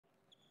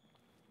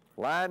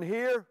Line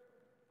here,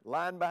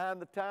 line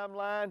behind the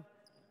timeline.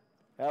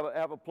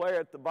 Have a player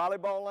at the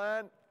volleyball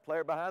line,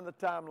 player behind the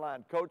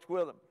timeline. Coach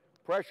with them.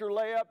 Pressure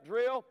layup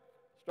drill.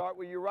 Start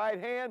with your right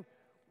hand.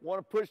 Want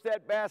to push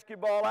that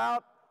basketball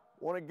out.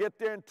 Want to get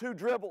there in 2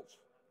 dribbles.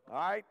 All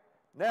right?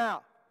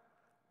 Now,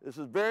 this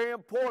is very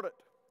important.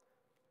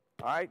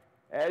 All right?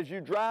 As you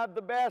drive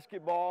the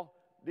basketball,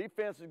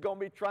 defense is going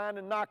to be trying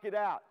to knock it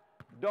out.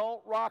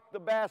 Don't rock the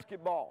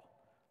basketball.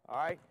 All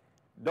right?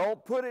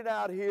 Don't put it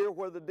out here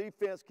where the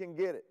defense can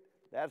get it.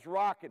 That's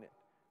rocking it.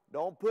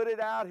 Don't put it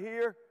out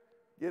here.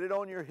 Get it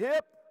on your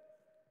hip.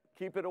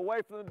 Keep it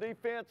away from the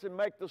defense and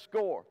make the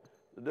score.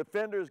 The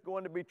defender is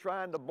going to be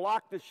trying to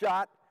block the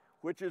shot,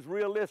 which is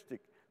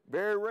realistic.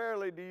 Very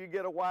rarely do you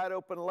get a wide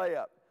open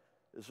layup.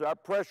 This is our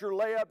pressure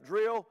layup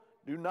drill.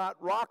 Do not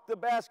rock the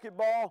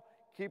basketball.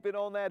 Keep it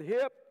on that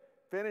hip.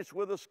 Finish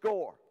with a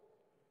score.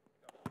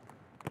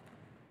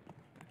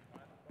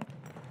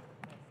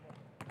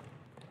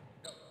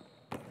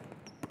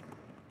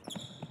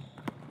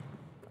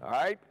 All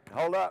right,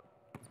 hold up.